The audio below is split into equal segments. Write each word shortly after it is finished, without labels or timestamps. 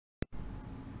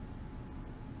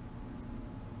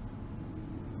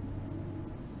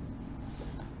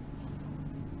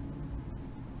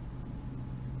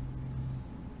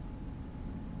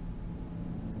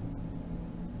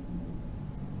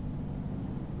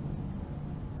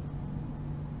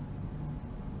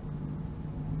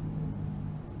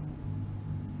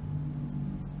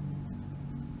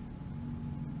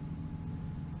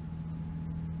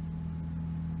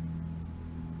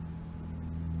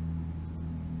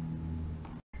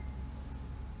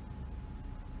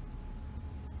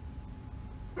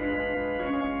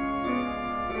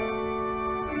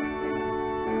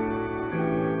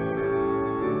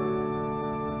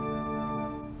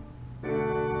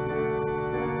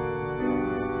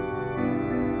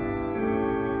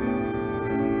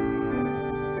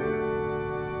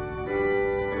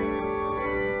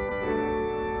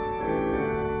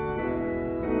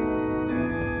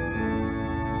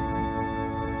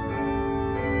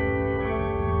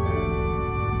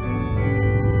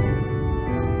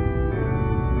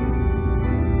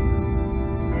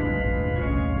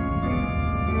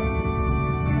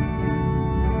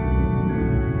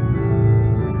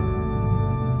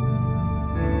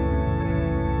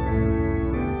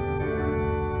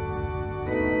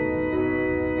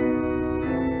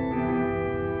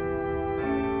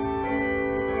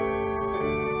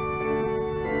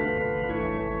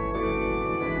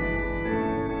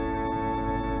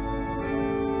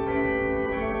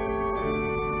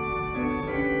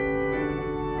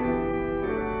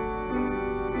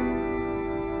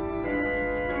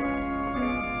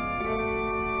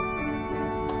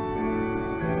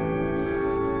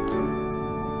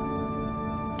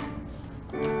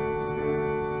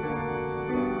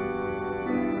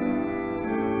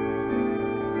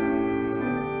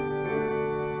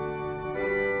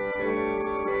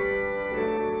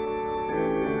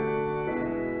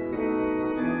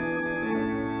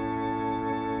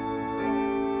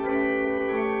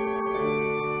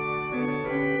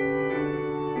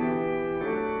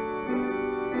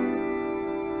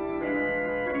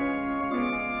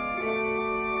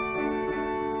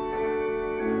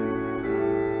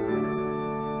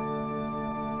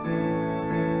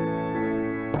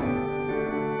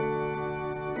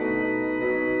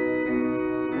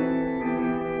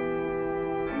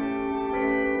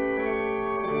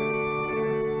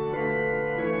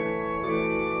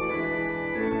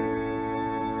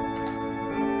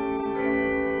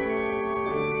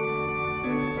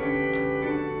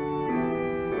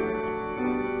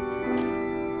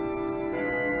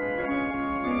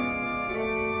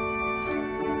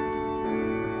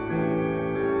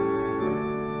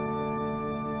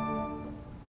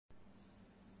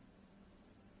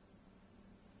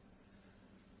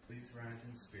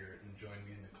in spirit and join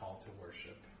me in the call to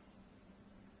worship.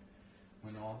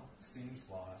 When all seems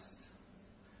lost,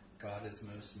 God is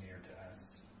most near to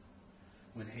us.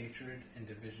 When hatred and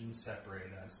division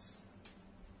separate us,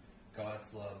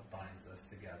 God's love binds us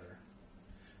together.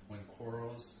 When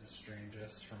quarrels estrange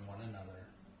us from one another,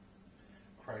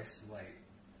 Christ's light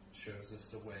shows us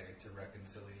the way to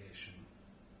reconciliation.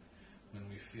 When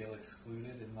we feel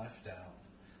excluded and left out,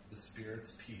 the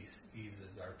Spirit's peace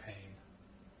eases our pain.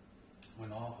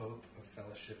 When all hope of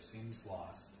fellowship seems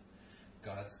lost,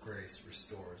 God's grace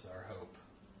restores our hope.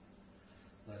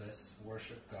 Let us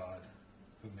worship God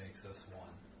who makes us one.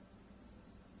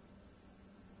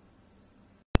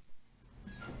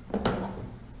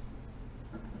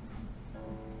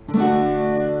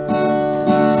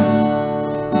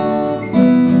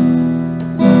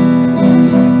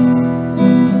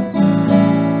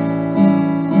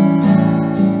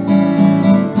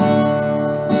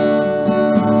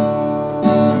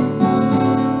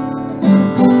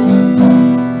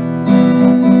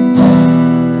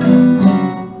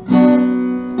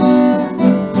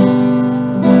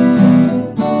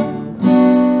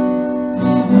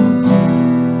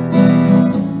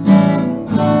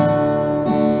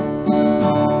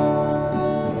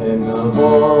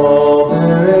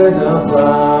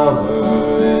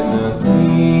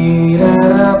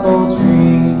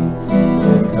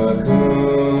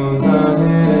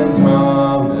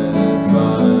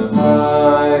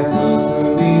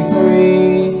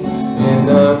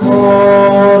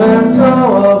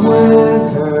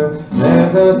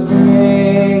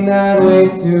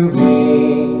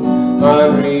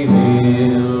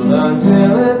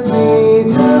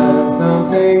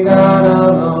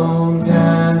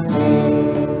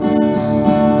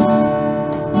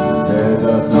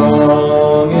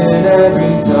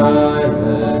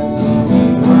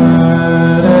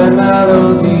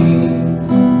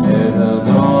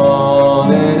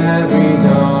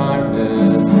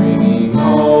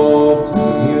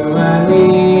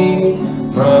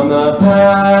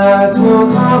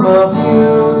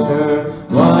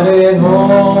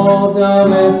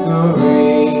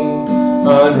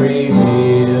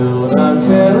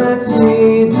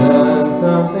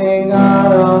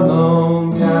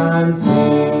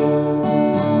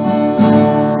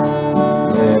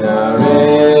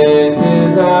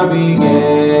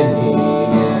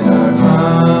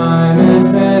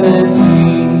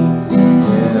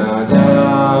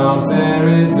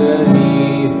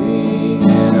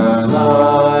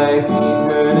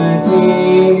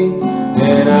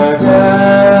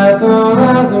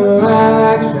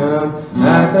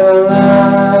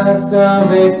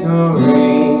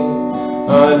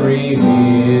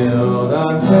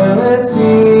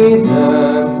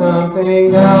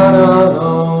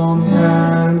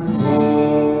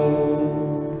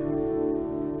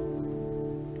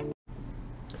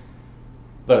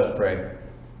 Let us pray.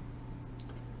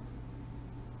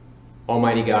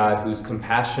 Almighty God, whose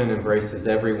compassion embraces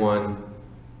everyone,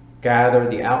 gather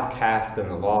the outcast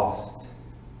and the lost,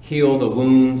 heal the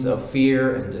wounds of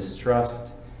fear and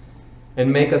distrust,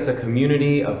 and make us a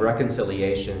community of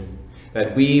reconciliation,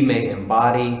 that we may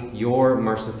embody your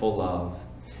merciful love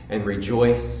and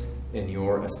rejoice in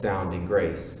your astounding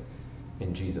grace.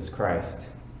 In Jesus Christ.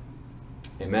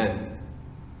 Amen.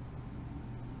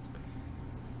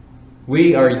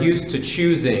 We are used to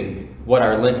choosing what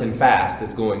our Lenten fast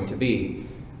is going to be.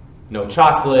 No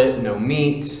chocolate, no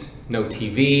meat, no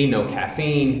TV, no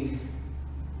caffeine.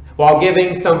 While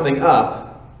giving something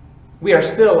up, we are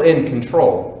still in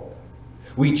control.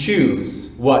 We choose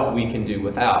what we can do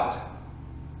without.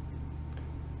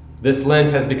 This Lent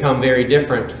has become very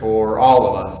different for all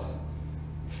of us.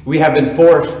 We have been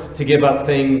forced to give up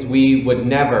things we would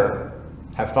never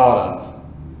have thought of.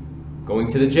 Going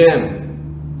to the gym,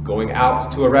 going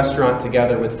out to a restaurant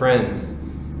together with friends,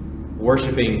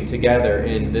 worshiping together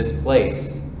in this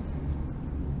place.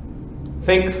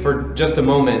 Think for just a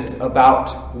moment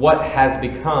about what has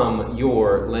become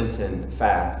your Lenten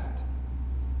fast.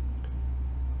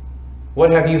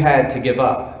 What have you had to give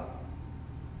up?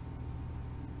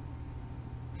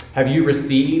 Have you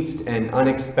received an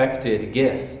unexpected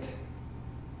gift?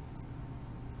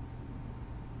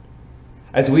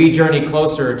 As we journey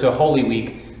closer to Holy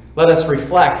Week, let us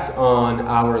reflect on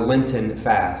our Lenten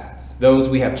fasts, those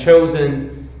we have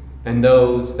chosen and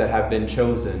those that have been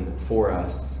chosen for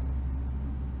us.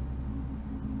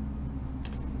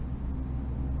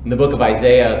 In the book of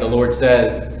Isaiah, the Lord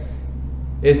says,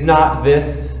 "Is not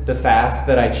this the fast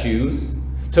that I choose?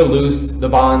 To loose the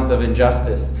bonds of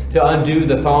injustice, to undo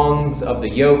the thongs of the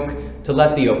yoke, to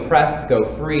let the oppressed go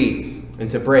free, and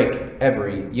to break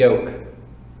every yoke.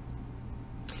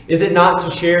 Is it not to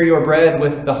share your bread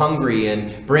with the hungry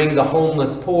and bring the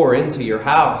homeless poor into your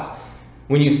house?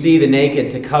 When you see the naked,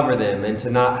 to cover them and to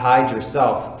not hide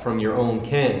yourself from your own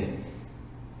kin?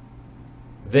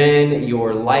 Then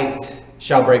your light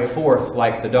shall break forth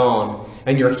like the dawn,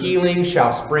 and your healing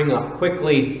shall spring up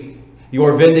quickly.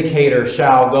 Your vindicator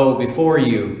shall go before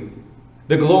you.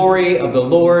 The glory of the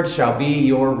Lord shall be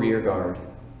your rear guard.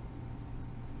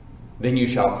 Then you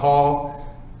shall call,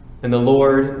 and the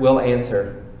Lord will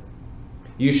answer.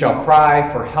 You shall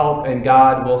cry for help, and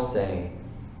God will say,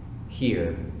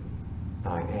 Here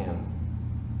I am.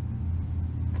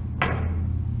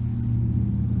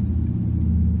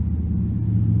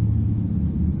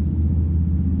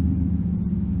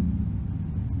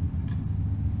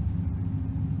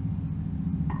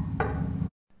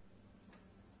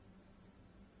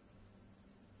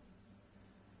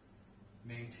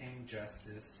 Maintain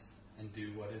justice and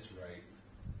do what is right,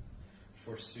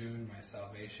 for soon my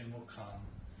salvation will come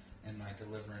and my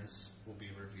deliverance will be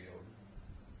revealed.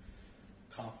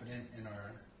 Confident in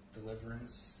our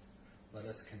deliverance, let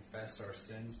us confess our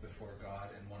sins before God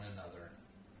and one another.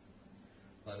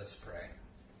 Let us pray.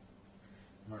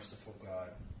 Merciful God,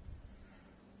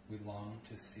 we long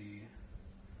to see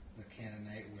the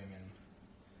Canaanite women,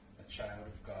 a child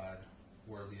of God,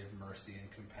 worthy of mercy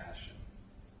and compassion.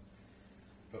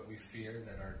 But we fear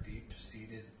that our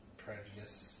deep-seated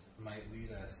prejudice might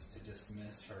lead us to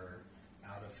dismiss her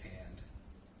out of hand,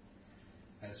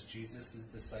 as Jesus'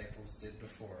 disciples did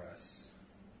before us.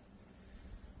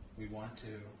 We want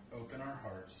to open our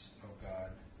hearts, O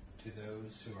God, to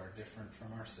those who are different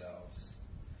from ourselves,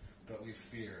 but we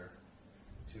fear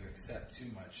to accept too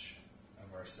much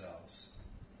of ourselves.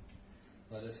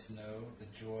 Let us know the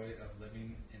joy of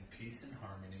living in peace and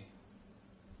harmony,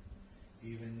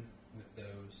 even with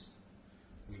those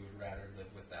we would rather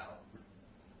live without.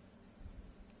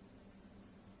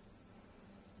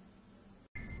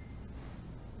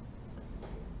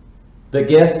 The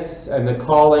gifts and the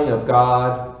calling of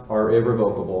God are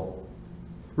irrevocable.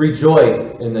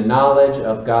 Rejoice in the knowledge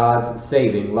of God's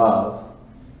saving love.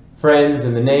 Friends,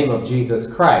 in the name of Jesus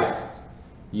Christ,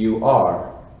 you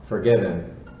are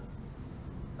forgiven.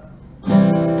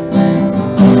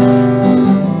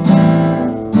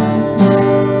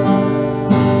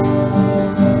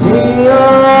 We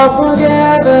are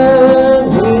forgiven,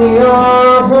 we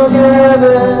are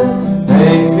forgiven.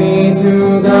 Thanks be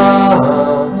to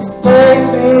God, thanks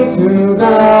be to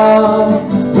God.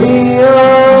 We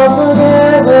are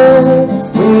forgiven,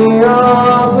 we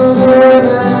are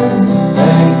forgiven.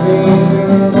 Thanks be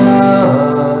to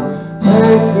God,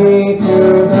 thanks be to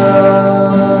God.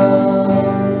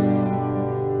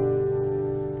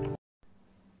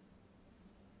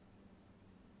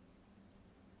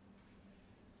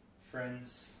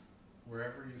 Friends,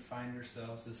 wherever you find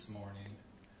yourselves this morning,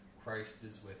 Christ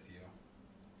is with you.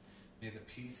 May the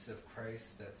peace of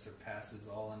Christ that surpasses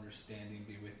all understanding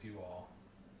be with you all.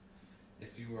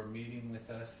 If you are meeting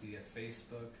with us via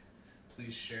Facebook,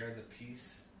 please share the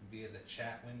peace via the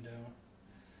chat window.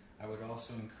 I would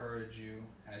also encourage you,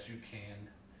 as you can,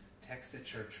 text a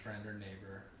church friend or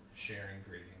neighbor sharing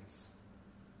greetings.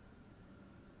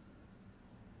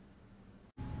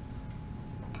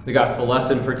 The gospel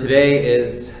lesson for today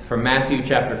is from Matthew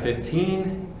chapter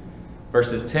 15,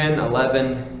 verses 10,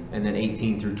 11, and then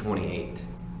 18 through 28.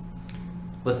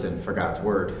 Listen for God's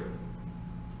word.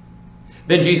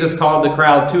 Then Jesus called the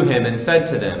crowd to him and said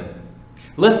to them,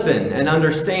 Listen and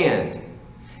understand.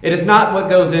 It is not what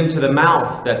goes into the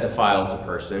mouth that defiles a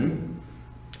person,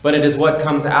 but it is what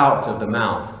comes out of the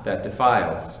mouth that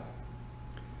defiles.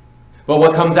 But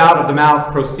what comes out of the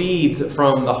mouth proceeds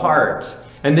from the heart,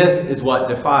 and this is what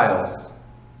defiles.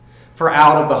 For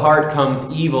out of the heart comes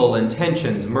evil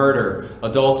intentions, murder,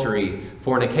 adultery,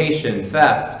 fornication,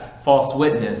 theft, false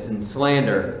witness, and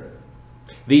slander.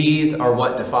 These are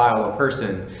what defile a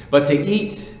person, but to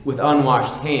eat with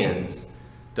unwashed hands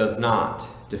does not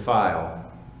defile.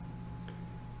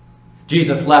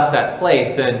 Jesus left that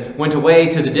place and went away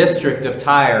to the district of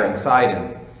Tyre and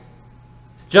Sidon.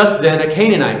 Just then a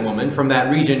Canaanite woman from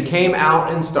that region came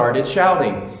out and started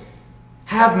shouting,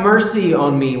 Have mercy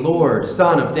on me, Lord,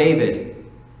 Son of David.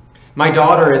 My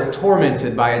daughter is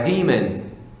tormented by a demon.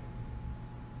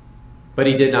 But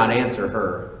he did not answer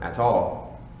her at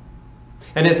all.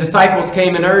 And his disciples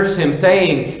came and urged him,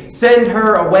 saying, Send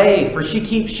her away, for she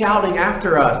keeps shouting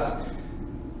after us.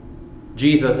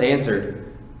 Jesus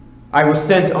answered, I was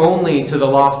sent only to the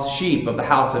lost sheep of the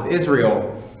house of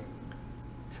Israel.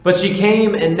 But she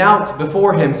came and knelt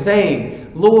before him,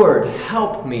 saying, Lord,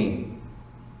 help me.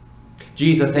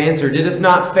 Jesus answered, It is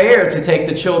not fair to take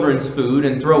the children's food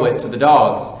and throw it to the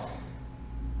dogs.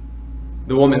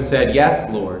 The woman said, "Yes,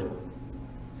 Lord.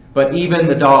 But even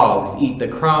the dogs eat the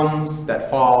crumbs that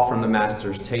fall from the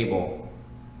master's table."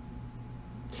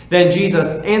 Then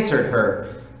Jesus answered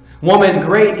her, "Woman,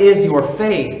 great is your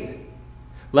faith.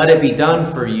 Let it be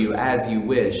done for you as you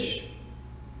wish."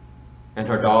 And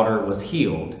her daughter was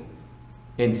healed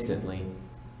instantly.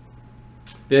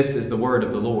 This is the word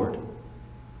of the Lord.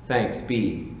 Thanks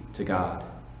be to God.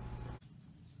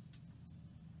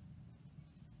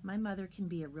 My mother can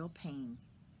be a real pain.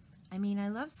 I mean, I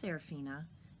love Serafina,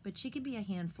 but she can be a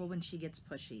handful when she gets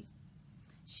pushy.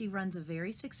 She runs a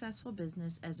very successful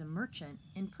business as a merchant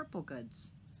in purple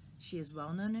goods. She is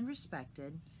well known and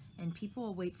respected, and people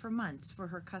will wait for months for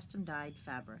her custom-dyed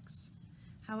fabrics.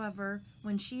 However,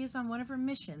 when she is on one of her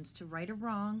missions to right a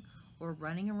wrong or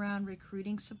running around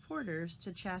recruiting supporters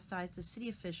to chastise the city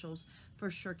officials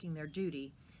for shirking their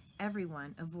duty,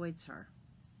 everyone avoids her.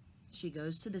 She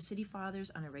goes to the city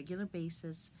fathers on a regular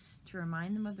basis to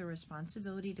remind them of their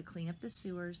responsibility to clean up the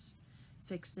sewers,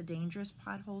 fix the dangerous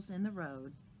potholes in the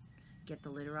road, get the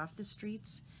litter off the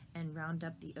streets, and round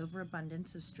up the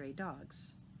overabundance of stray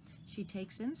dogs. She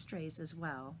takes in strays as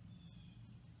well,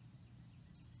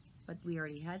 but we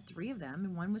already had 3 of them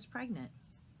and 1 was pregnant.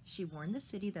 She warned the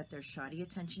city that their shoddy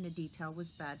attention to detail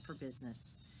was bad for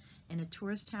business. In a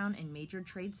tourist town and major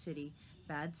trade city,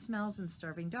 bad smells and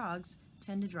starving dogs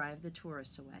tend to drive the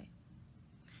tourists away.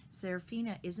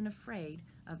 Serafina isn't afraid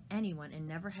of anyone and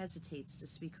never hesitates to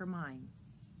speak her mind.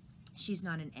 She's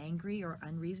not an angry or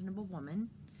unreasonable woman.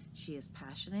 She is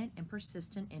passionate and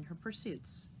persistent in her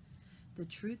pursuits. The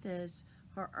truth is,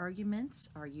 her arguments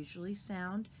are usually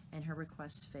sound and her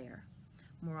requests fair.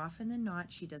 More often than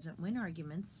not, she doesn't win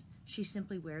arguments. She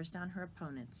simply wears down her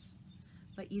opponents.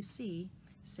 But you see,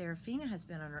 Serafina has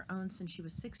been on her own since she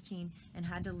was 16 and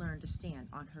had to learn to stand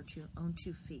on her own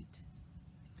 2 feet.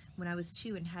 When I was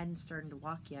 2 and hadn't started to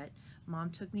walk yet, Mom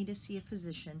took me to see a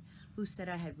physician who said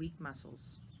I had weak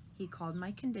muscles. He called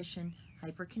my condition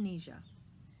hyperkinesia.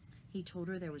 He told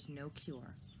her there was no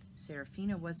cure.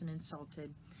 Serafina wasn't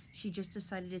insulted. She just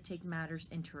decided to take matters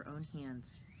into her own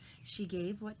hands. She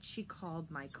gave what she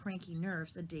called my cranky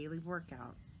nerves a daily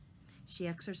workout. She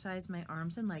exercised my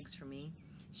arms and legs for me.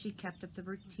 She kept up the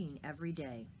routine every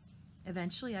day.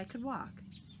 Eventually, I could walk.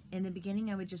 In the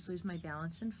beginning, I would just lose my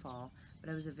balance and fall, but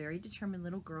I was a very determined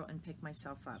little girl and picked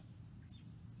myself up.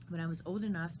 When I was old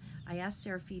enough, I asked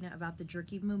Serafina about the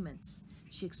jerky movements.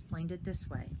 She explained it this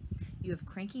way. You have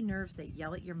cranky nerves that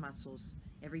yell at your muscles.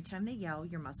 Every time they yell,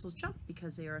 your muscles jump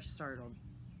because they are startled.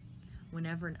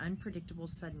 Whenever an unpredictable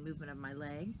sudden movement of my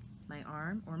leg, my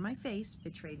arm, or my face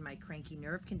betrayed my cranky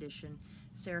nerve condition,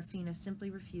 Serafina simply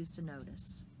refused to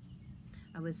notice.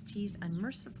 I was teased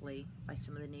unmercifully by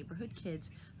some of the neighborhood kids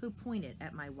who pointed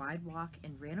at my wide walk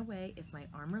and ran away if my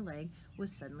arm or leg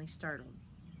was suddenly startled.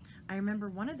 I remember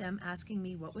one of them asking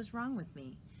me what was wrong with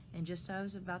me, and just as I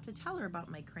was about to tell her about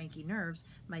my cranky nerves,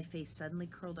 my face suddenly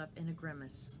curled up in a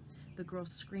grimace. The girl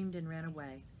screamed and ran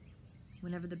away.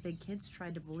 Whenever the big kids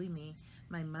tried to bully me,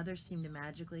 my mother seemed to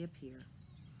magically appear.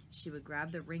 She would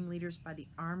grab the ringleaders by the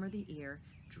arm or the ear,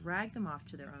 drag them off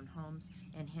to their own homes,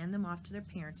 and hand them off to their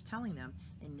parents, telling them,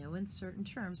 in no uncertain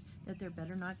terms, that there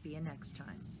better not be a next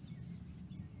time.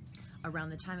 Around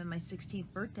the time of my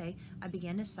 16th birthday, I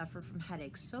began to suffer from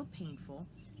headaches so painful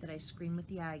that I screamed with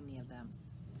the agony of them.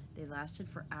 They lasted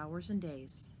for hours and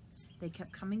days. They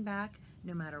kept coming back,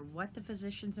 no matter what the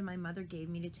physicians and my mother gave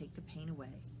me to take the pain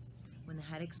away. When the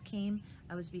headaches came,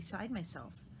 I was beside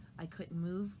myself. I couldn't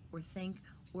move or think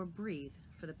or breathe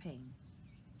for the pain.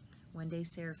 One day,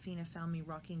 Serafina found me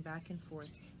rocking back and forth,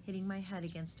 hitting my head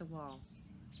against a wall.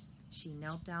 She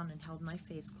knelt down and held my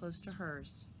face close to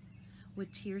hers.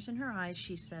 With tears in her eyes,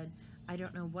 she said, "I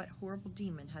don't know what horrible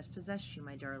demon has possessed you,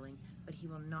 my darling, but he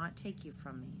will not take you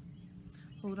from me.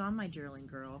 Hold on, my darling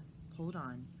girl, hold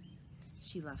on."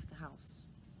 She left the house.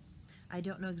 I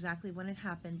don't know exactly when it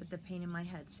happened, but the pain in my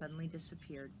head suddenly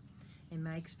disappeared. In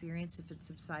my experience, if it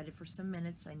subsided for some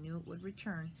minutes, I knew it would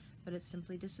return, but it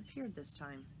simply disappeared this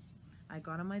time. I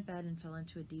got on my bed and fell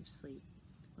into a deep sleep.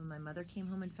 When my mother came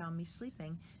home and found me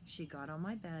sleeping, she got on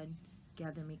my bed,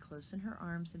 gathered me close in her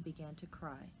arms, and began to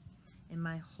cry. In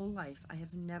my whole life, I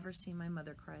have never seen my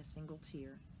mother cry a single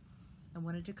tear. I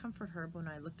wanted to comfort her, but when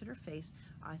I looked at her face,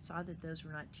 I saw that those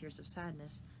were not tears of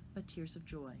sadness, but tears of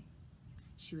joy.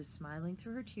 She was smiling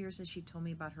through her tears as she told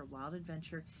me about her wild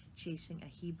adventure chasing a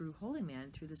Hebrew holy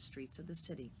man through the streets of the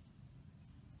city.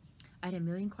 I had a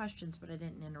million questions, but I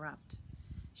didn't interrupt.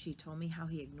 She told me how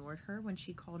he ignored her when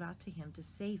she called out to him to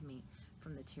save me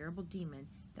from the terrible demon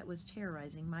that was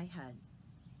terrorizing my head.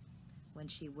 When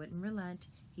she wouldn't relent,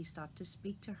 he stopped to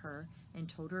speak to her and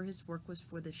told her his work was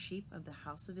for the sheep of the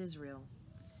house of Israel.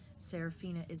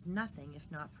 Seraphina is nothing if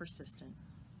not persistent.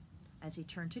 As he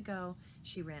turned to go,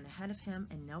 she ran ahead of him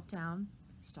and knelt down,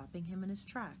 stopping him in his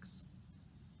tracks.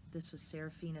 This was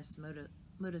Seraphina's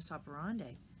modus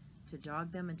operandi, to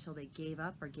dog them until they gave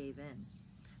up or gave in.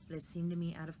 But it seemed to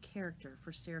me out of character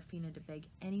for Seraphina to beg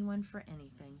anyone for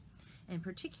anything, and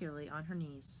particularly on her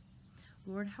knees.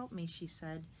 "Lord, help me," she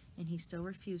said, and he still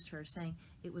refused her, saying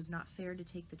it was not fair to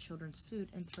take the children's food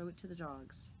and throw it to the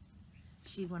dogs.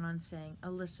 She went on saying,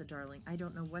 "Alyssa, darling, I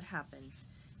don't know what happened.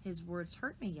 His words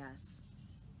hurt me, yes,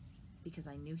 because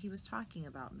I knew he was talking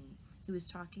about me. He was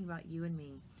talking about you and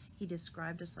me. He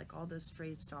described us like all those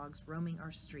stray dogs roaming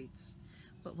our streets.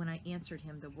 But when I answered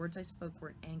him, the words I spoke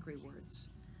were angry words.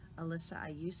 Alyssa, I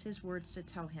used his words to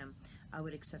tell him I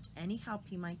would accept any help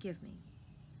he might give me.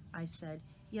 I said,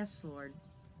 'Yes, Lord,'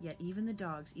 yet even the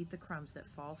dogs eat the crumbs that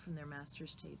fall from their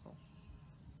master's table."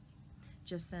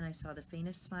 Just then I saw the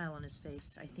faintest smile on his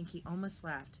face. I think he almost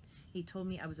laughed. He told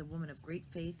me I was a woman of great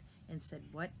faith and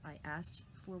said what I asked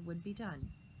for would be done.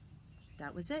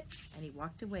 That was it, and he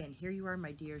walked away, and here you are,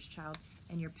 my dearest child,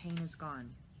 and your pain is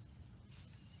gone.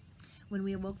 When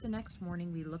we awoke the next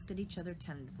morning, we looked at each other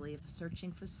tentatively,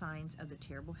 searching for signs of the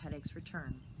terrible headache's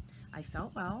return. I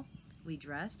felt well. We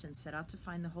dressed and set out to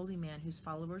find the holy man whose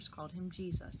followers called him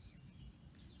Jesus.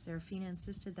 Seraphina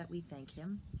insisted that we thank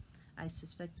him. I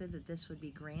suspected that this would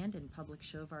be grand and public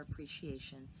show of our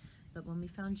appreciation, but when we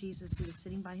found Jesus, he was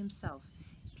sitting by himself,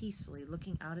 peacefully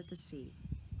looking out at the sea.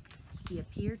 He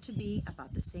appeared to be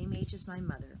about the same age as my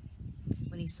mother.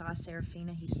 When he saw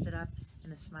Seraphina, he stood up,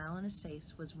 and the smile on his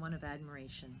face was one of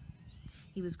admiration.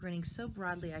 He was grinning so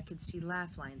broadly I could see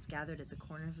laugh lines gathered at the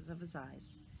corners of his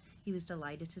eyes. He was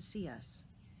delighted to see us.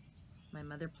 My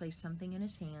mother placed something in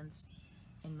his hands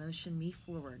and motioned me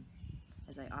forward.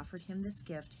 As I offered him this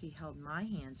gift, he held my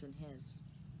hands in his.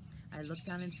 I looked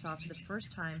down and saw for the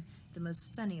first time the most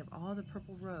stunning of all the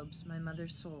purple robes my mother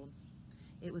sold.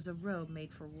 It was a robe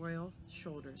made for royal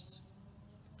shoulders.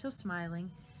 Till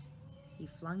smiling, he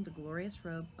flung the glorious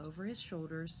robe over his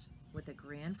shoulders with a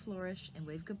grand flourish and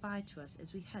waved goodbye to us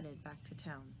as we headed back to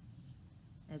town.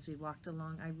 As we walked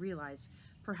along, I realized,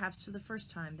 perhaps for the first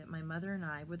time, that my mother and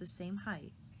I were the same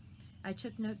height. I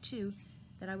took note, too,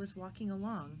 that I was walking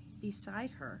along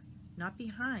beside her, not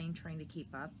behind, trying to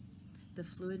keep up. The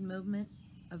fluid movement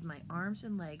of my arms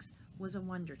and legs was a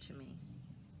wonder to me.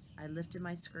 I lifted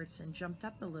my skirts and jumped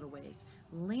up a little ways,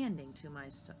 landing, to my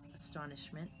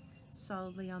astonishment,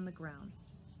 solidly on the ground.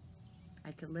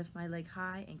 I could lift my leg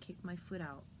high and kick my foot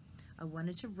out. I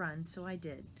wanted to run, so I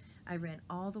did. I ran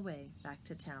all the way back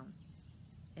to town.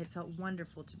 It felt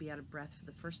wonderful to be out of breath for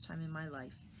the first time in my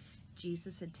life.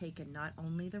 Jesus had taken not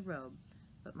only the robe,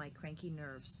 but my cranky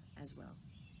nerves as well.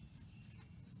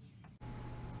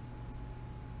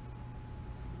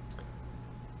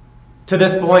 To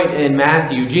this point in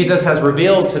Matthew, Jesus has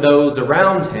revealed to those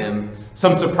around him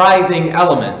some surprising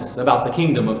elements about the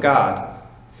kingdom of God.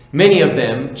 Many of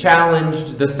them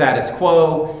challenged the status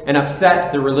quo and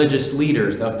upset the religious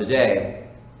leaders of the day.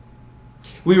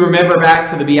 We remember back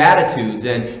to the Beatitudes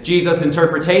and Jesus'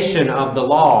 interpretation of the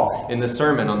law in the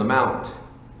Sermon on the Mount.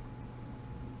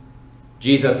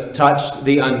 Jesus touched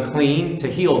the unclean to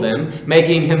heal them,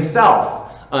 making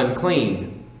himself unclean.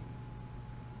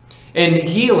 In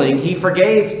healing, he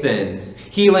forgave sins,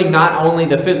 healing not only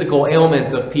the physical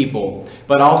ailments of people,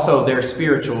 but also their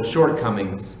spiritual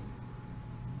shortcomings.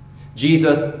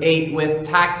 Jesus ate with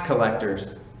tax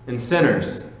collectors and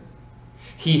sinners.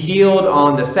 He healed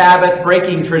on the Sabbath,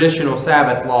 breaking traditional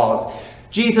Sabbath laws.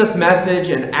 Jesus' message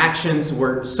and actions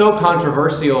were so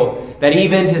controversial that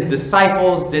even his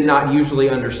disciples did not usually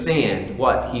understand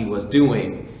what he was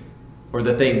doing or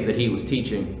the things that he was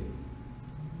teaching.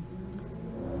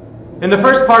 In the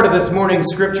first part of this morning's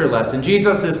scripture lesson,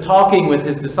 Jesus is talking with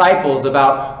his disciples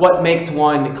about what makes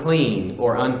one clean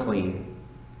or unclean.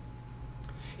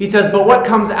 He says, "But what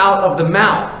comes out of the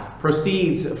mouth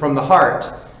proceeds from the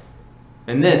heart,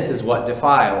 and this is what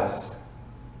defiles.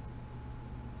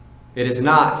 It is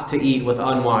not to eat with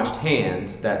unwashed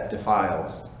hands that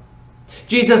defiles."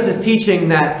 Jesus is teaching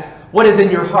that what is in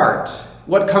your heart,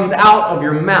 what comes out of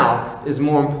your mouth, is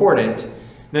more important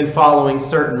than following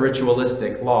certain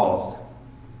ritualistic laws.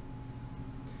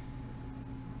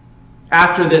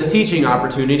 After this teaching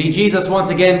opportunity, Jesus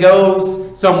once again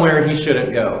goes somewhere he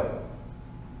shouldn't go.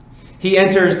 He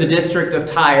enters the district of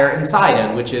Tyre and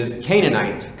Sidon, which is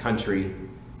Canaanite country.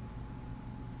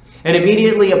 And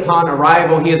immediately upon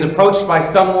arrival, he is approached by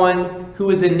someone who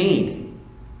is in need.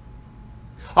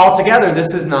 Altogether,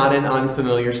 this is not an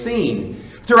unfamiliar scene.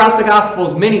 Throughout the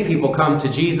Gospels, many people come to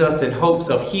Jesus in hopes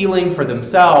of healing for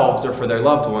themselves or for their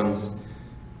loved ones.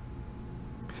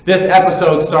 This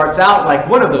episode starts out like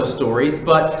one of those stories,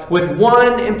 but with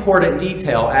one important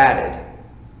detail added.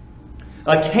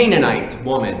 A Canaanite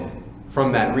woman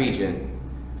from that region.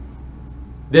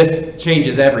 This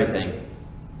changes everything.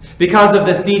 Because of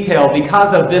this detail,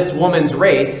 because of this woman's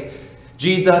race,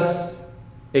 Jesus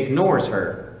ignores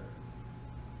her.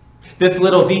 This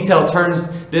little detail turns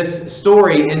this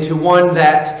story into one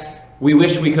that we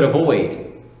wish we could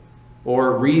avoid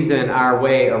or reason our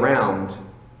way around.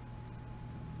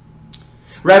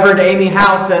 Reverend Amy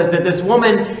Howe says that this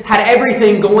woman had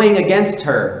everything going against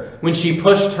her when she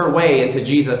pushed her way into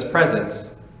Jesus'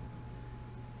 presence.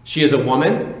 She is a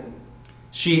woman,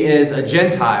 she is a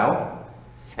Gentile,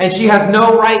 and she has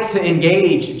no right to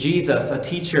engage Jesus, a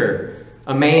teacher,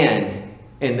 a man,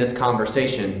 in this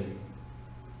conversation.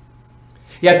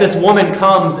 Yet this woman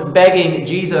comes begging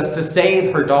Jesus to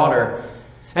save her daughter,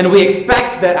 and we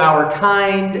expect that our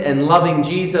kind and loving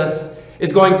Jesus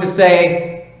is going to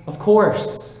say, "Of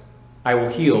course, I will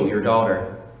heal your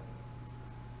daughter."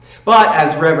 But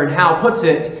as Reverend Howe puts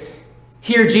it,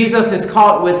 here Jesus is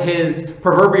caught with his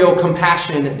proverbial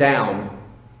compassion down.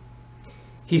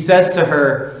 He says to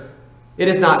her, "It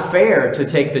is not fair to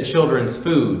take the children's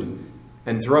food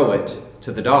and throw it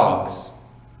to the dogs."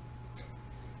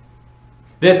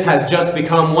 This has just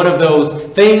become one of those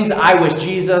things I wish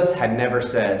Jesus had never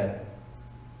said.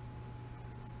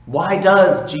 Why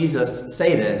does Jesus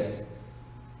say this?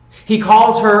 He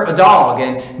calls her a dog,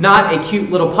 and not a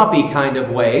cute little puppy kind of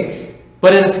way,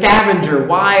 but in a scavenger,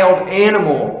 wild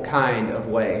animal kind of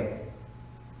way.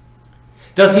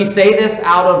 Does he say this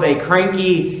out of a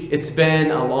cranky, "It's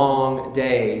been a long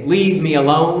day, leave me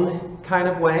alone" kind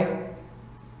of way?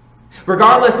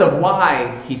 Regardless of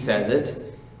why he says it,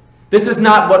 this is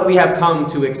not what we have come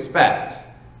to expect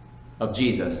of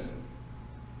Jesus.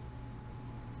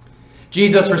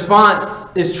 Jesus'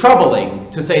 response is troubling,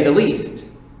 to say the least.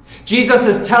 Jesus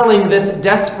is telling this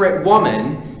desperate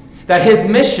woman that his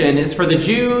mission is for the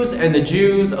Jews and the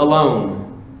Jews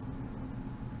alone.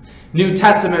 New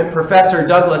Testament professor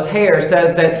Douglas Hare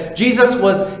says that Jesus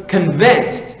was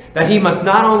convinced that he must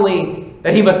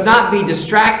not be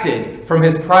distracted from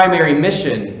his primary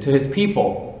mission to his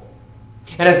people.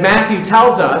 And as Matthew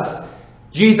tells us,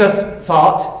 Jesus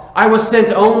thought, "I was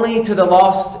sent only to the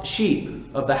lost sheep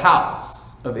of the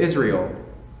house of Israel."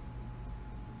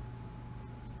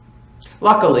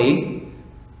 Luckily,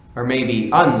 or maybe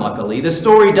unluckily, the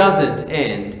story doesn't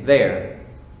end there.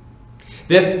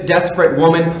 This desperate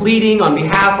woman pleading on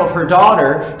behalf of her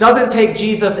daughter doesn't take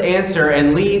Jesus' answer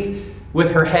and leave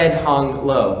with her head hung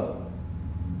low.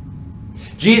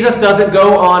 Jesus doesn't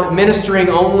go on ministering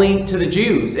only to the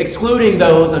Jews, excluding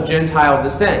those of Gentile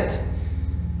descent.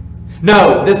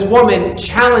 No, this woman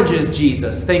challenges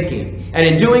Jesus' thinking, and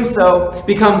in doing so,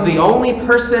 becomes the only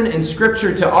person in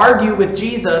Scripture to argue with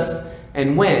Jesus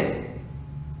and win.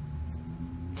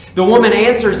 The woman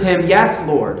answers him, "Yes,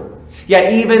 Lord,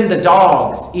 yet even the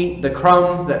dogs eat the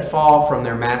crumbs that fall from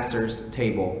their master's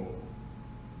table."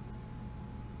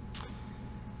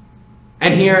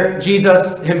 And here,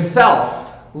 Jesus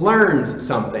himself learns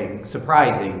something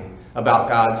surprising about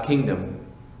God's kingdom.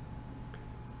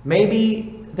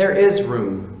 Maybe there is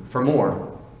room for more.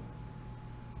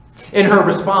 In her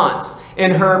response,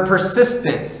 in her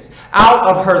persistence, out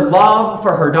of her love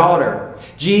for her daughter,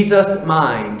 Jesus'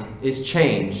 mind is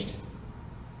changed.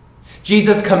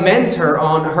 Jesus commends her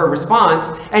on her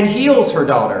response and heals her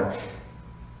daughter.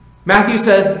 Matthew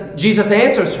says, Jesus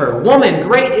answers her, "Woman,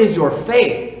 great is your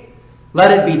faith.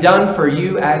 Let it be done for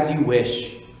you as you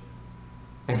wish."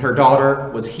 And her daughter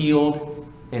was healed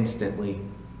instantly.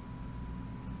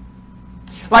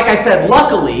 Like I said,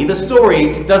 luckily, the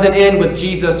story doesn't end with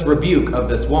Jesus' rebuke of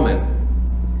this woman.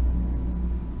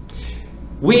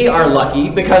 We are lucky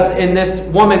because in this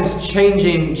woman's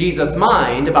changing Jesus'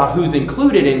 mind about who's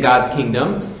included in God's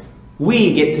kingdom,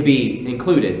 we get to be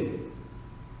included.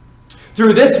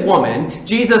 Through this woman,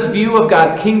 Jesus' view of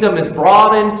God's kingdom is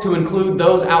broadened to include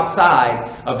those outside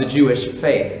of the Jewish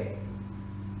faith.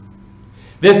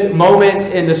 This moment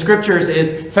in the Scriptures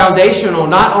is foundational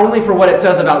not only for what it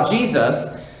says about Jesus,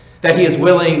 that he is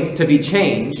willing to be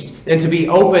changed and to be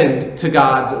opened to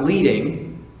God's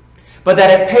leading, but that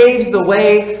it paves the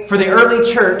way for the early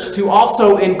church to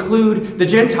also include the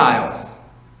Gentiles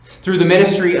through the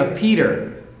ministry of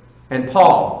Peter and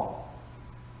Paul.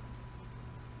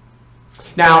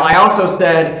 Now, I also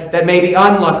said that maybe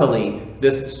unluckily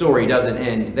this story doesn't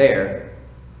end there.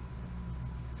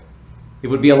 It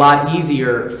would be a lot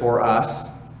easier for us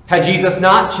had Jesus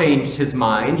not changed his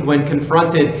mind when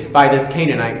confronted by this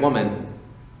Canaanite woman.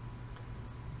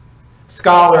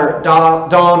 Scholar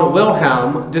Don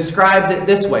Wilhelm describes it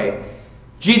this way.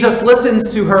 Jesus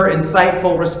listens to her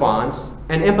insightful response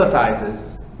and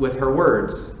empathizes with her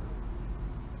words.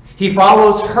 He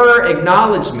follows her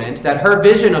acknowledgement that her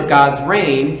vision of God's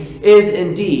reign is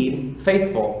indeed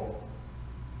faithful.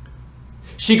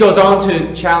 She goes on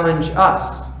to challenge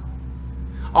us.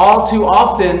 All too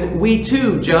often, we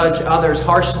too judge others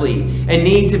harshly and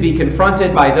need to be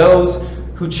confronted by those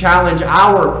who challenge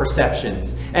our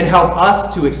perceptions and help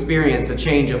us to experience a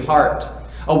change of heart,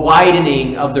 a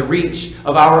widening of the reach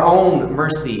of our own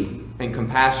mercy and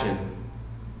compassion.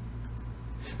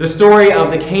 The story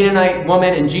of the Canaanite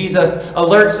woman and Jesus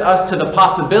alerts us to the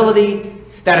possibility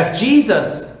that if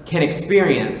Jesus can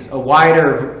experience a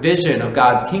wider vision of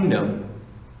God's kingdom,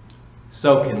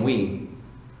 so can we.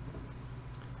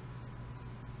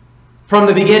 From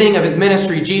the beginning of his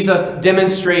ministry, Jesus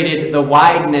demonstrated the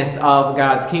wideness of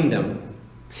God's kingdom.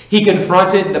 He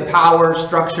confronted the power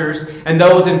structures and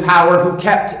those in power who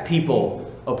kept people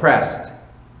oppressed.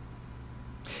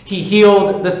 He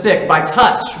healed the sick by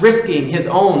touch, risking his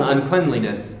own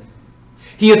uncleanliness.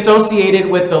 He associated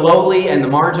with the lowly and the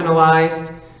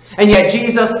marginalized, and yet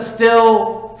Jesus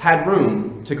still had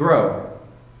room to grow.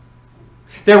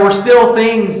 There were still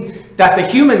things that the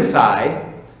human side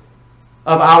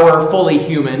of our fully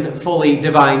human, fully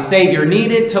divine Savior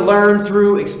needed to learn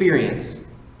through experience.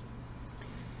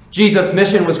 Jesus'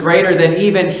 mission was greater than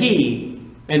even he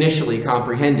initially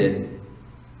comprehended.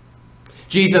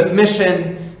 Jesus'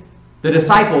 mission, the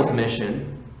disciples'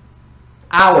 mission,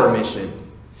 our mission,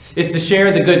 is to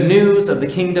share the good news of the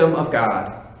kingdom of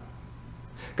God.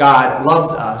 God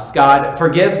loves us, God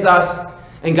forgives us,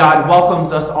 and God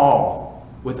welcomes us all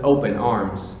with open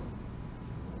arms.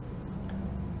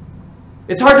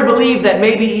 It's hard to believe that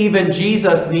maybe even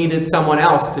Jesus needed someone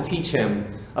else to teach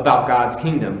him about God's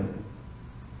kingdom.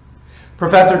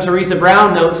 Professor Teresa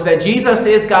Brown notes that Jesus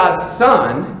is God's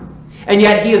son, and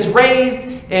yet he is raised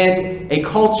in a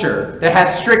culture that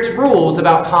has strict rules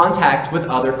about contact with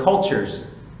other cultures.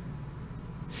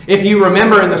 If you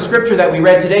remember in the scripture that we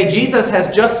read today, Jesus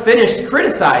has just finished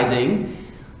criticizing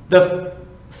the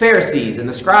Pharisees and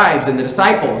the scribes and the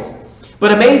disciples.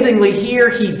 But amazingly,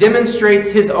 here he demonstrates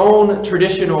his own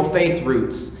traditional faith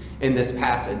roots in this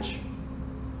passage.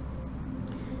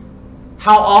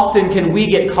 How often can we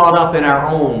get caught up in our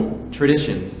own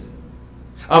traditions,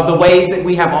 of the ways that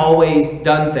we have always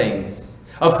done things,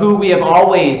 of who we have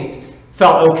always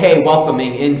felt okay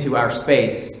welcoming into our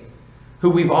space, who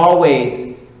we've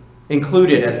always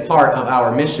included as part of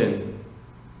our mission?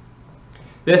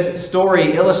 This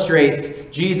story illustrates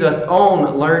Jesus'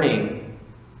 own learning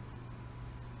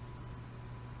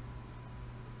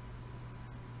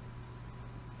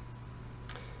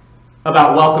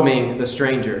about welcoming the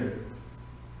stranger.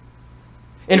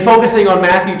 In focusing on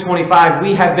Matthew 25,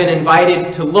 we have been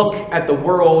invited to look at the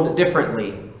world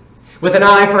differently, with an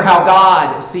eye for how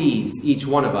God sees each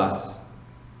one of us.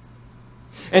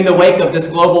 In the wake of this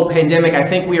global pandemic, I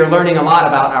think we are learning a lot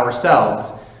about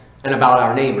ourselves and about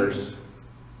our neighbors.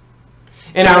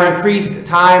 In our increased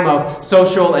time of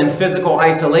social and physical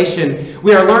isolation,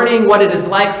 we are learning what it is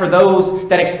like for those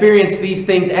that experience these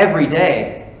things every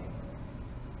day.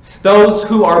 Those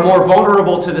who are more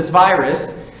vulnerable to this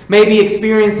virus may be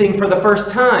experiencing for the first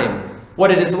time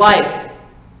what it is like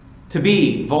to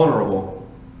be vulnerable.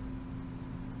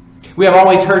 We have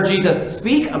always heard Jesus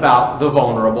speak about the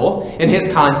vulnerable. In his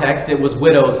context, it was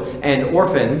widows and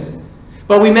orphans,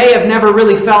 but we may have never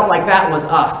really felt like that was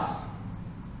us.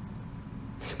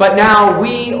 But now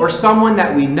we or someone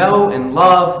that we know and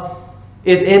love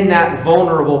is in that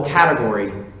vulnerable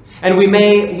category. And we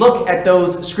may look at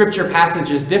those scripture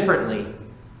passages differently.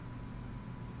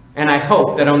 And I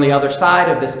hope that on the other side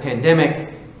of this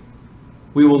pandemic,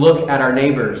 we will look at our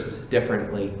neighbors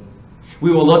differently.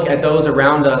 We will look at those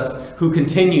around us who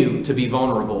continue to be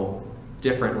vulnerable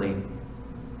differently.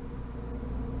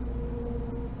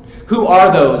 Who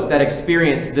are those that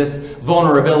experience this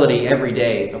vulnerability every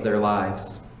day of their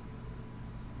lives?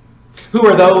 Who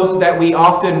are those that we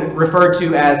often refer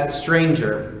to as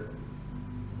stranger?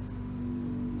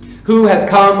 Who has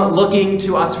come looking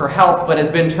to us for help but has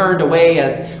been turned away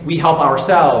as we help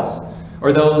ourselves,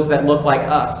 or those that look like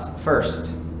us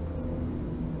first?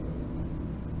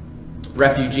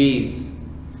 Refugees,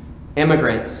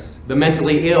 immigrants, the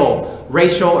mentally ill,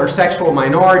 racial or sexual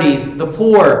minorities, the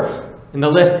poor, and the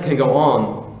list can go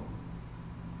on.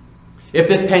 If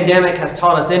this pandemic has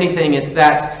taught us anything, it's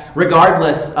that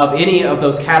regardless of any of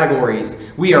those categories,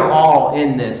 we are all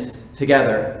in this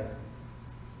together.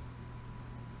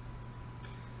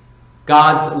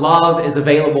 God's love is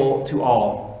available to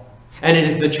all, and it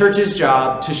is the church's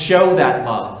job to show that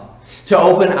love, to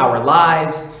open our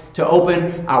lives, to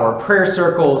open our prayer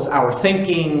circles, our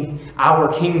thinking,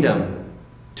 our kingdom,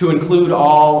 to include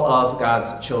all of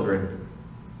God's children.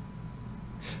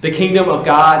 The kingdom of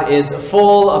God is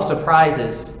full of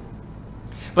surprises,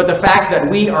 but the fact that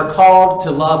we are called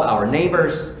to love our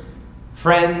neighbors,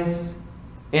 friends,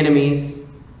 enemies,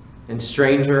 and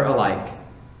stranger alike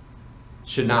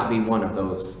should not be one of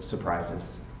those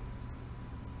surprises.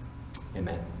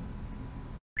 Amen.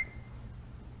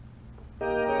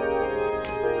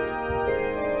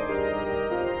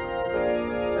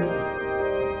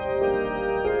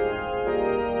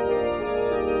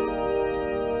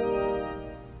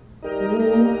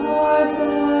 In Christ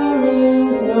there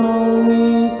is no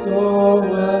east or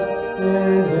west,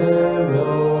 in Him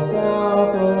no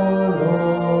south or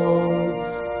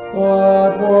north.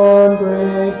 What one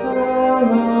great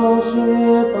fellowship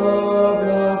of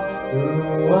love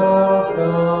throughout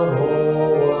the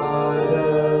whole wide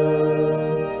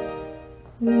earth.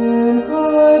 In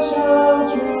Christ shall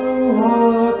true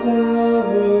hearts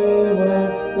everywhere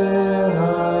their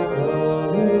high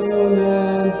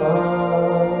communion find.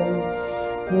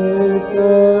 His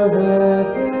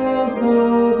service is the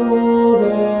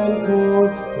golden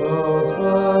cord, close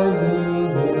binding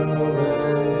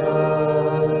humankind.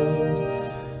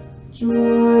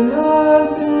 Join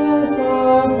hands,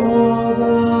 disciples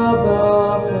of the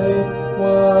faith,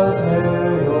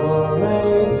 whate'er your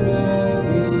race may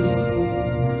be.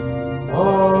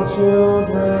 All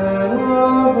children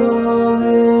of the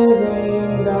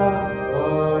living God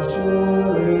are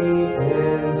surely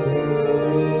kin to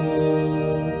me.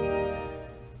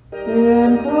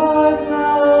 In Christ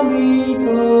now meet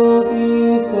both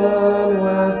east and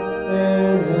west,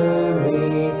 in Him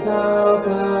meet south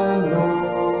and north.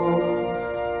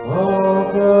 All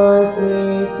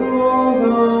Christly souls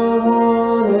are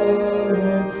one in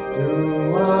Him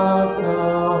throughout the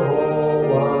whole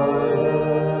wide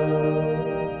earth.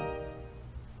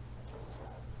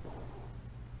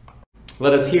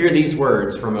 Let us hear these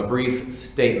words from a brief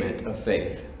statement of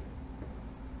faith.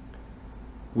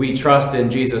 We trust in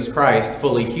Jesus Christ,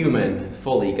 fully human,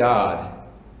 fully God.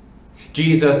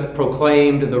 Jesus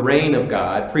proclaimed the reign of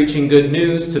God, preaching good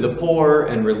news to the poor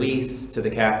and release to the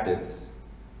captives.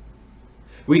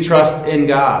 We trust in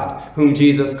God, whom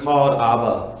Jesus called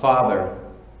Abba, Father.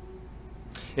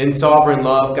 In sovereign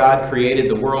love, God created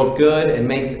the world good and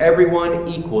makes everyone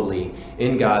equally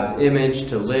in God's image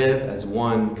to live as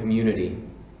one community.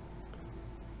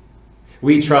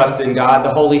 We trust in God,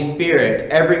 the Holy Spirit,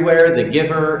 everywhere the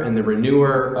giver and the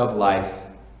renewer of life.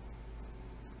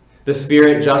 The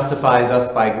Spirit justifies us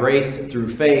by grace through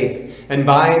faith and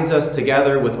binds us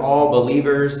together with all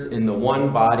believers in the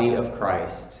one body of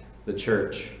Christ, the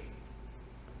Church.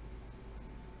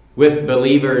 With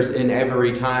believers in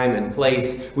every time and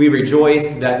place, we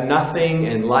rejoice that nothing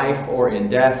in life or in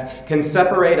death can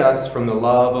separate us from the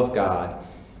love of God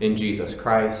in Jesus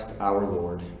Christ our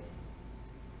Lord.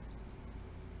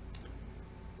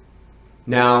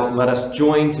 Now let us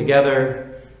join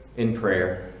together in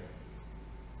prayer.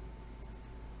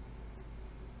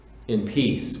 In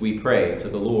peace we pray to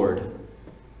the Lord.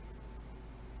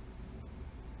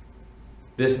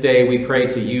 This day we pray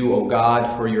to you, O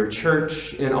God, for your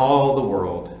church in all the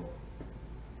world.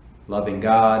 Loving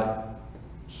God,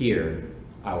 hear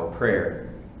our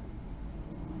prayer.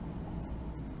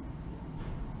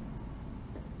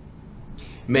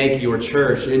 Make your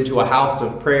church into a house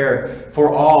of prayer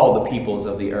for all the peoples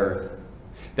of the earth,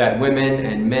 that women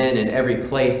and men in every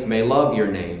place may love your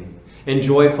name and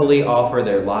joyfully offer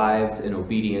their lives in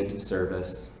obedient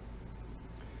service.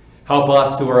 Help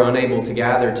us who are unable to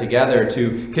gather together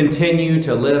to continue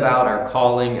to live out our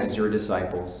calling as your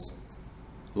disciples,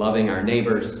 loving our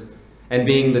neighbors and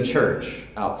being the church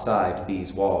outside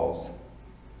these walls.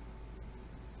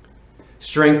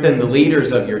 Strengthen the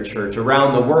leaders of your church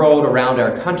around the world, around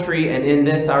our country, and in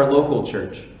this, our local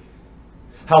church.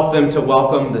 Help them to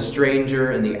welcome the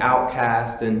stranger and the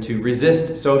outcast and to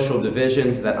resist social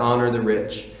divisions that honor the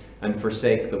rich and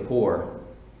forsake the poor.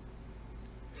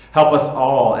 Help us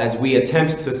all as we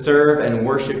attempt to serve and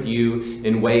worship you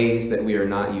in ways that we are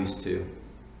not used to.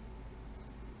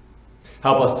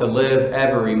 Help us to live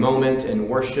every moment in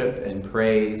worship and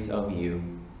praise of you.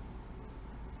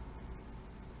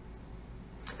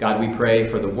 God, we pray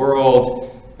for the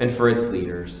world and for its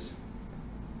leaders.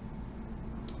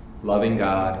 Loving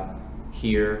God,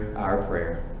 hear our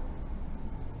prayer.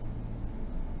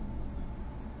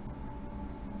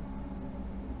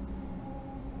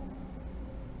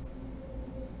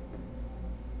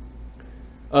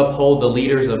 Uphold the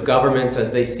leaders of governments as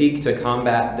they seek to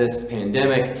combat this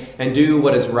pandemic and do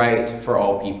what is right for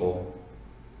all people.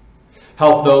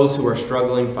 Help those who are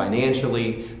struggling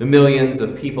financially, the millions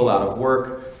of people out of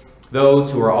work,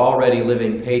 those who are already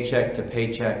living paycheck to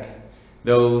paycheck,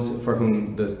 those for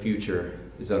whom the future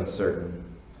is uncertain.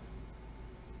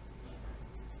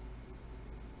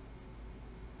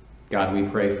 God, we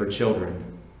pray for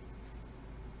children.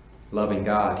 Loving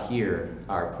God, hear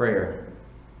our prayer.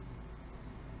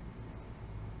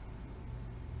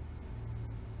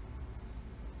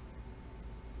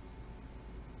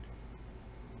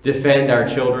 Defend our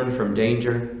children from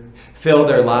danger. Fill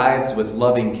their lives with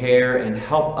loving care and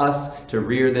help us to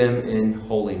rear them in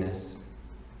holiness.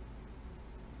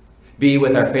 Be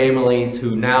with our families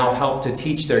who now help to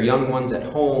teach their young ones at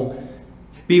home.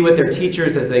 Be with their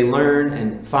teachers as they learn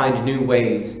and find new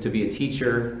ways to be a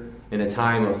teacher in a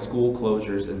time of school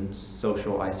closures and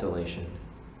social isolation.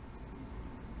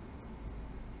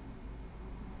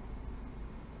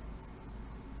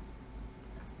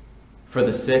 For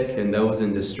the sick and those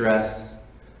in distress,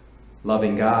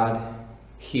 loving God,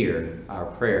 hear our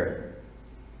prayer.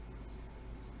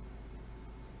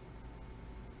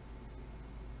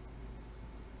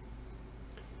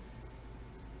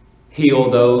 Heal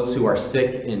those who are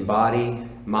sick in body,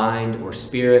 mind, or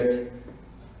spirit,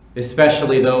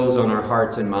 especially those on our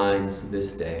hearts and minds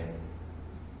this day.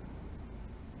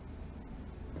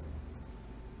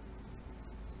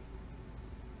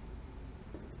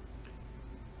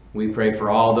 We pray for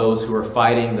all those who are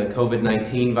fighting the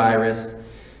COVID-19 virus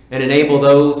and enable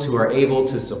those who are able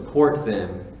to support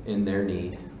them in their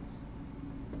need.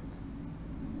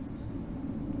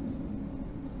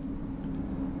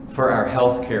 For our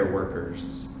healthcare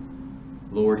workers,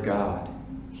 Lord God,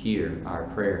 hear our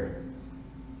prayer.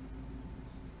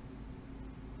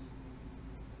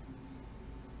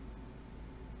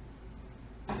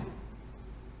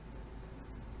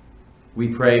 We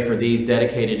pray for these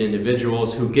dedicated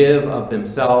individuals who give of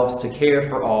themselves to care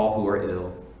for all who are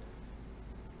ill.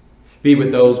 Be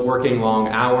with those working long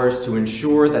hours to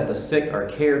ensure that the sick are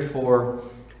cared for.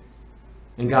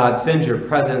 And God, send your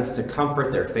presence to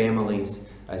comfort their families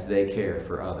as they care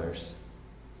for others.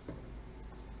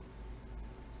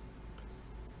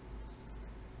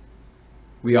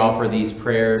 We offer these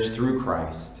prayers through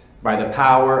Christ, by the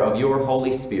power of your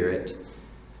Holy Spirit,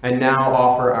 and now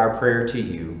offer our prayer to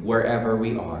you wherever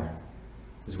we are,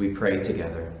 as we pray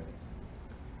together.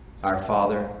 Our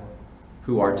Father,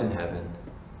 who art in heaven,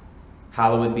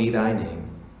 hallowed be thy name.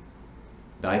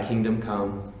 Thy kingdom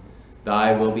come,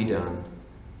 thy will be done,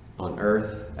 on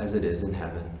earth as it is in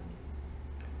heaven.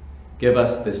 Give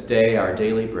us this day our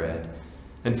daily bread,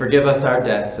 and forgive us our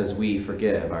debts as we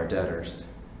forgive our debtors.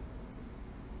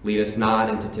 Lead us not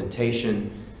into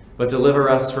temptation, but deliver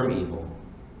us from evil.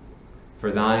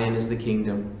 For thine is the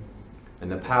kingdom,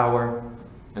 and the power,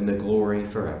 and the glory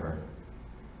forever.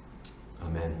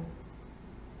 Amen.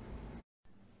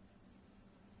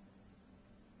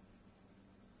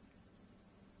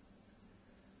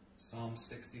 Psalm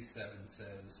 67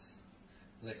 says,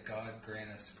 "Let God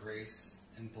grant us grace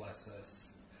and bless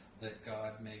us. Let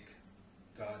God make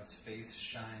God's face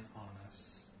shine on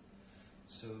us,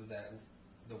 so that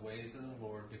the ways of the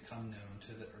Lord become known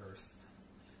to the earth,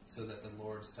 so that the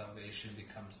Lord's salvation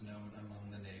becomes known among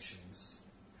the nations.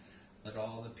 Let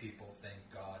all the people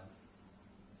thank God.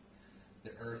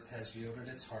 The earth has yielded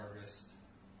its harvest.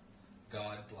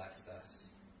 God blessed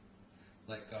us.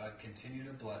 Let God continue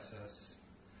to bless us.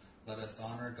 Let us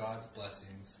honor God's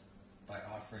blessings by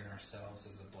offering ourselves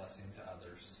as a blessing to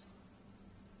others."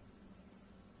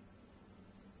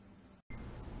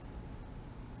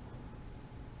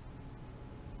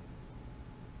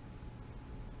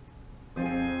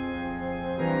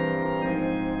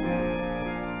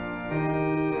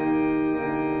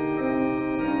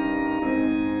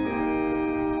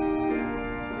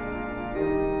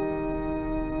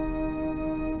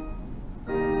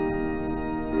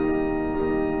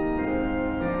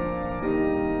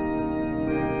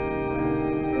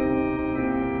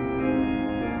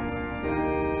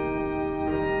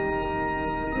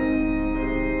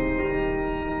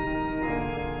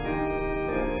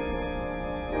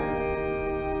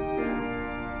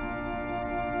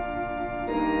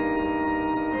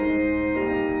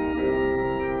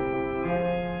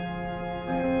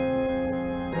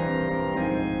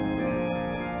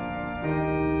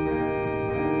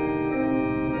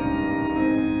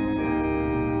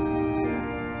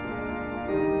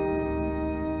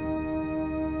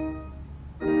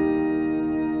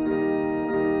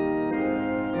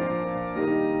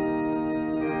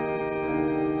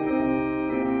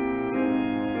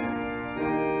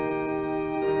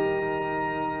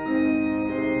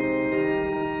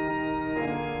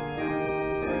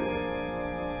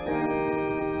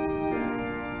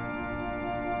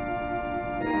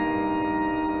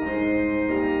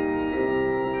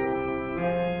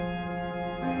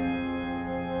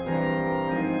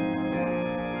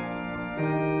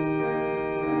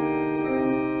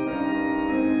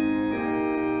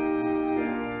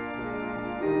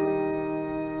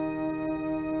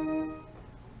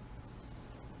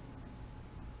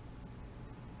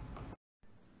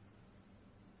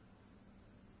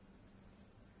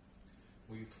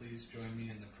 please join me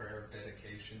in the prayer of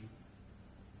dedication?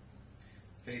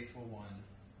 Faithful One,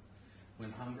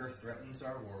 when hunger threatens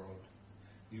our world,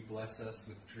 you bless us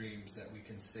with dreams that we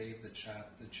can save the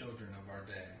children of our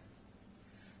day.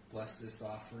 Bless this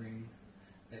offering,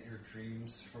 that your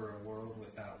dreams for a world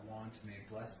without want may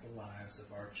bless the lives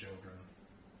of our children.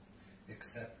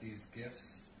 Accept these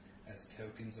gifts as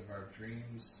tokens of our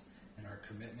dreams and our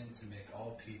commitment to make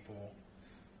all people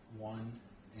one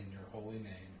in your holy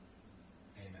name.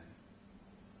 Amen.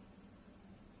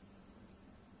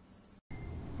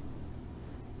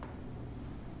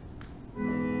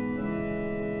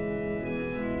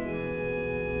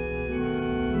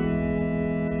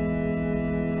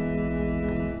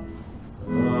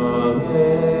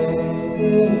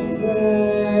 Amazing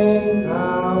grace,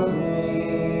 how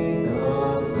sweet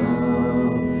the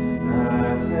sound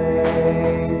that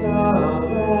saved a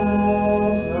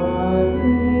wretch like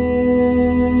me.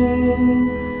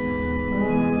 I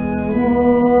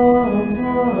once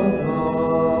was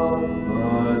lost,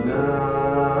 but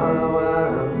now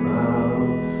am found.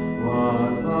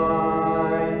 Was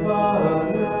blind, but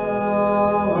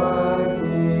now I see.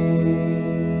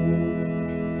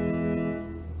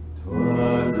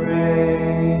 'Twas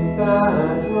grace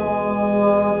that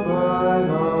taught my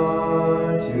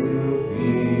heart to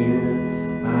fear,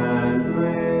 and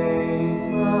grace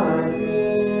my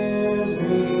fears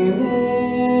relieved.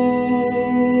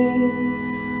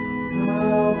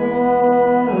 How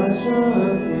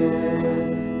precious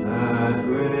did that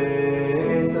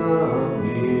grace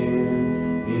appear,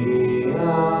 the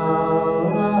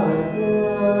hour I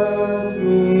first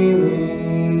believed.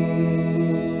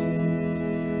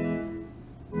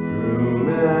 Through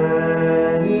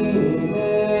many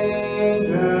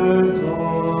dangers,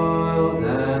 toils,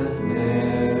 and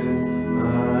snares, I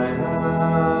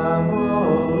have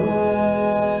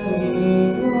already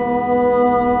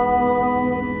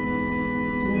gone.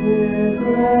 'Tis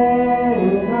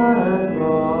grace has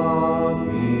brought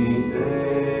me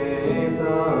safe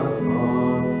thus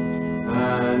far,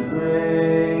 and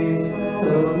grace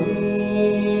will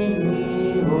lead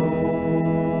me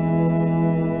home.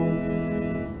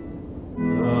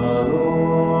 The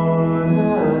Lord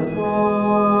has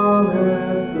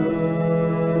promised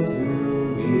good to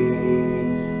me,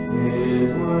 His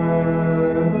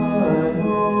word my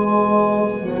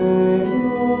hope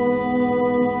secures.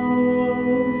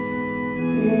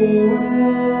 He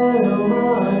will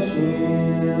my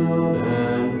shield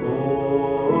and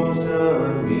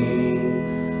portion be,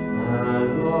 as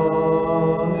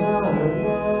long as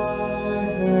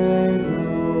life endures.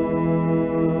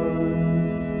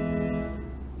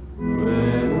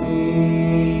 When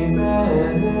we've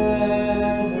been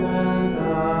dead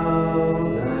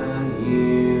 10,000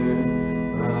 years,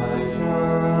 bright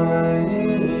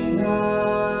shining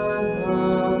as the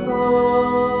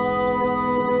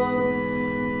sun,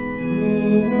 we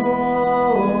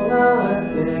know last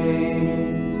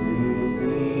days to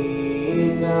sing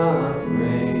God's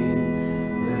praise,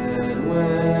 than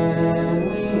when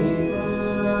we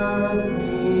first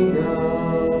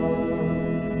begun.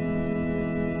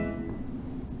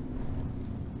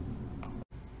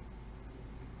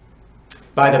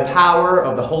 By the power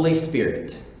of the Holy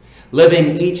Spirit,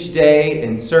 living each day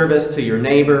in service to your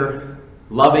neighbor,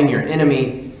 loving your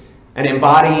enemy, and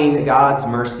embodying God's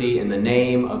mercy in the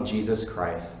name of Jesus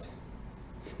Christ.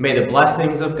 May the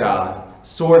blessings of God,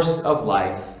 source of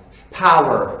life,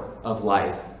 power of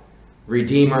life,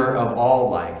 Redeemer of all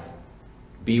life,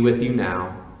 be with you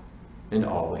now and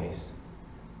always.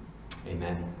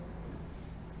 Amen.